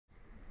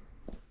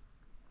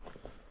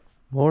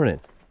Morning.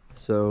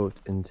 So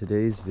in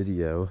today's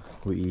video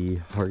we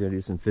are going to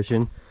do some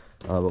fishing,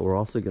 but we're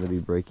also going to be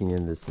breaking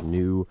in this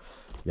new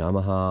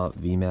Yamaha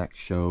VMAX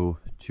SHO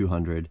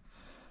 200.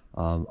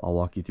 I'll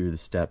walk you through the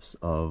steps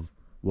of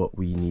what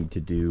we need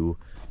to do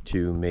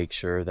to make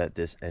sure that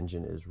this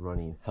engine is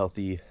running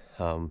healthy.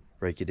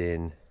 Break it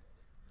in.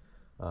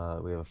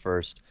 We have a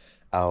first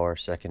hour,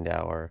 second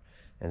hour,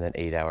 and then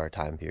 8-hour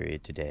time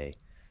period today.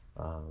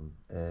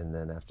 And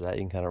then after that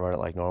you can kind of run it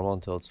like normal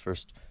until it's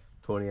first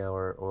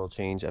 20-hour oil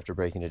change after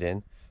breaking it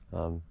in,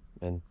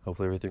 and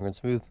hopefully everything runs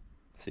smooth.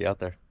 See you out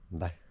there.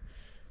 Bye.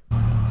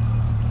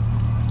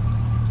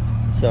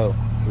 So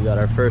we got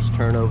our first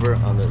turnover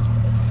on the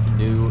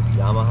new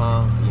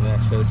Yamaha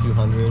VMAX SHO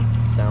 200.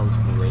 Sounds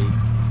great.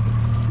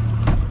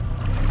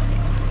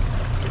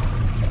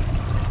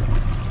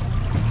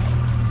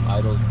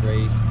 Idle's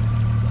great.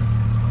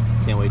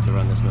 Can't wait to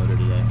run this motor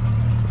today.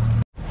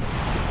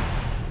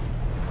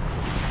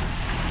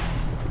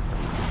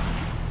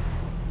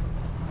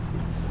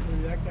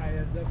 That guy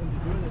has nothing to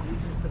do with it, he's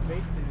just a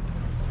bait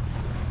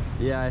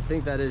dude. Yeah, I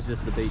think that is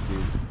just the bait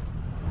dude.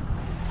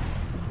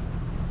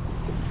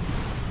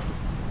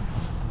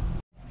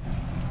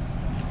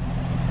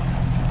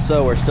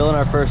 So we're still in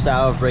our first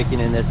hour of breaking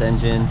in this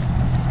engine.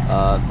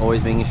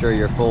 Always making sure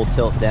you're full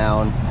tilt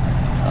down.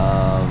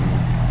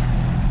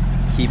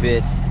 Keep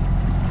it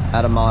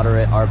at a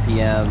moderate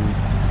RPM,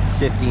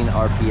 shifting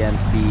RPM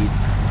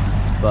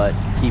speeds, but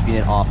keeping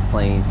it off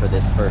plane for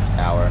this first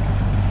hour.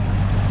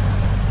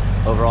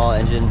 Overall,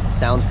 engine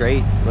sounds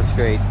great, looks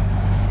great.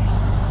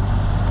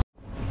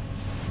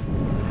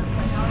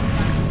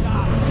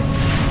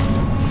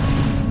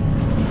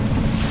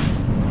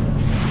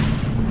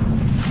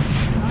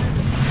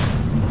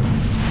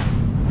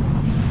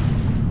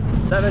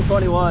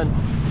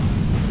 $721.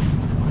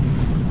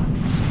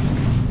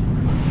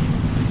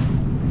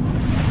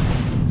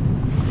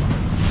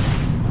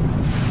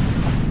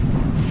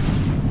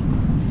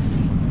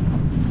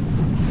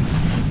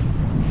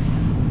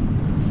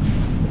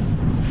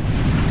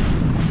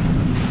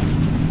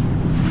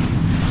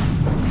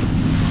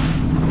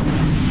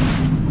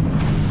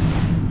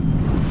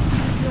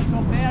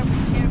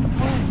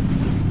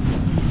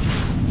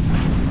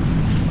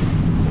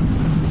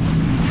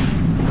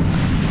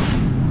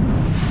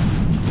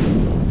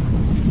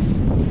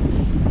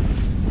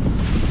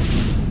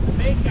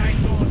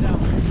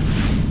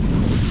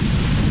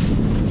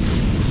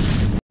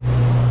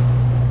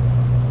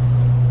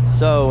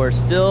 So we're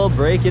still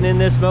breaking in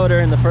this motor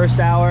in the first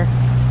hour,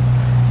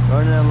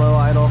 running on low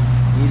idle,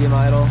 medium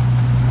idle.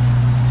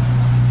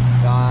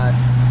 Got,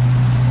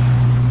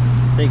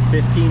 I think,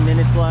 15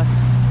 minutes left.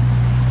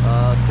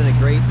 It's been a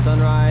great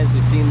sunrise.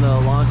 We've seen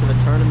the launch of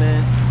a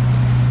tournament.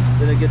 It's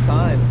been a good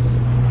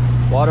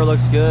time. Water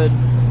looks good.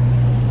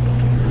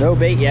 No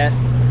bait yet,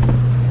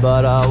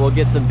 but we'll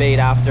get some bait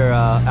after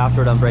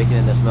we're done breaking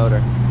in this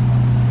motor.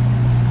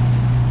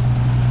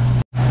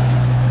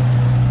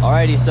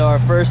 Alrighty, so our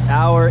first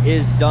hour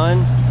is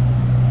done.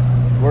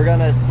 We're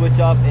gonna switch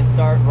up and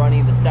start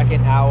running the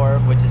second hour,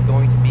 which is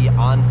going to be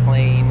on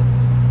plane,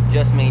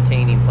 just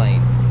maintaining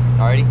plane.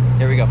 Alrighty,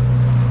 here we go.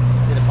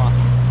 Hit it, pop.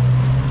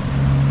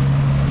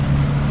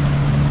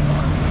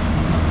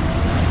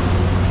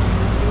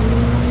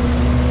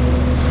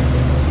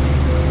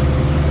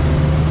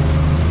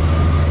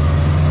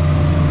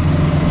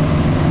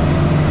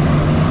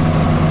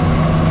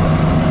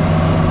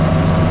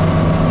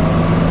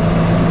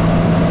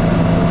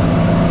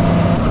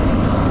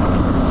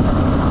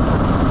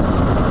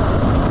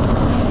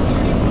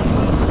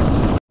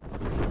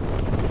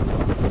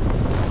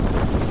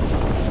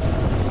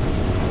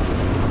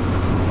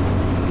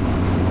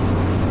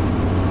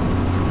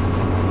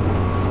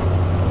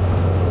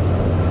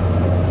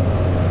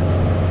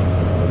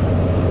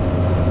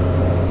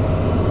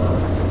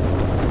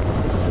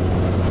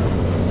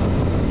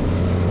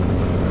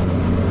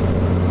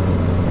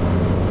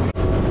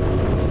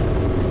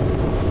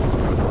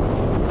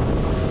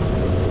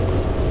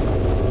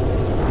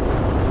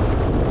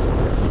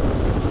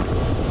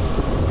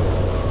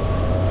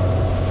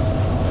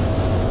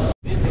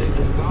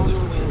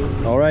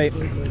 Alright,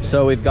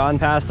 so we've gone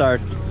past our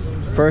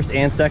first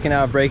and second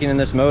hour of breaking in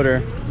this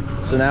motor.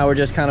 So now we're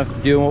just kind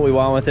of doing what we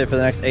want with it for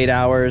the next 8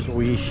 hours.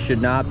 We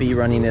should not be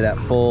running it at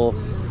full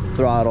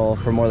throttle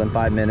for more than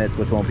 5 minutes,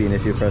 which won't be an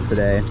issue for us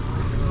today.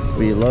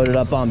 We loaded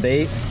up on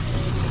bait.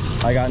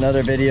 I got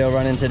another video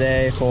running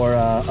today for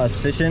us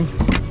fishing.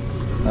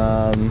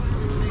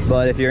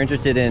 But if you're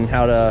interested in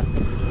how to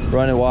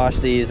run and wash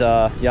these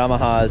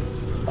Yamahas,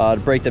 to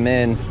break them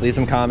in, leave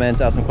some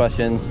comments, ask some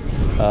questions.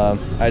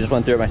 I just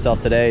went through it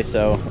myself today,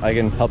 so I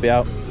can help you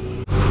out.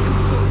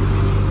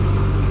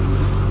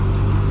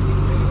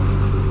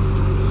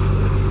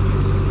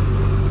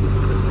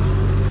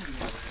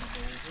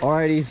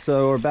 Alrighty,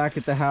 so we're back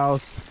at the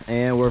house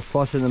and we're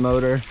flushing the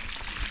motor.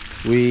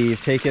 We've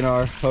taken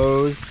our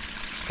hose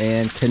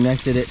and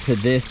connected it to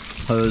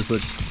this hose,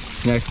 which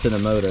connects to the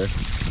motor,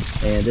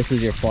 and this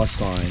is your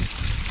flush line.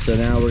 So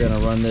now we're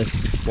gonna run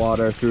this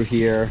water through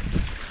here.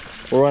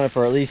 We'll run it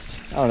for at least,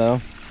 I don't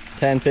know,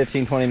 10,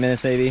 15, 20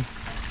 minutes maybe.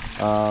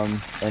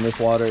 And this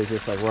water is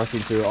just like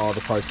rushing through all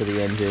the parts of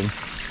the engine.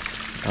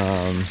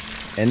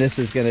 And this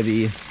is going to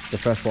be the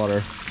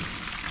freshwater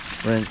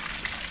rinse.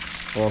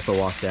 We'll also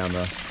wash down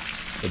the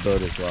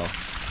boat as well.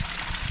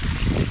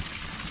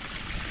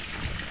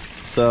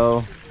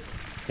 So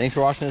thanks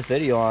for watching this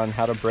video on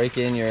how to break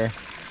in your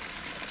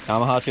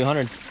Yamaha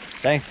 200.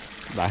 Thanks.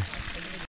 Bye.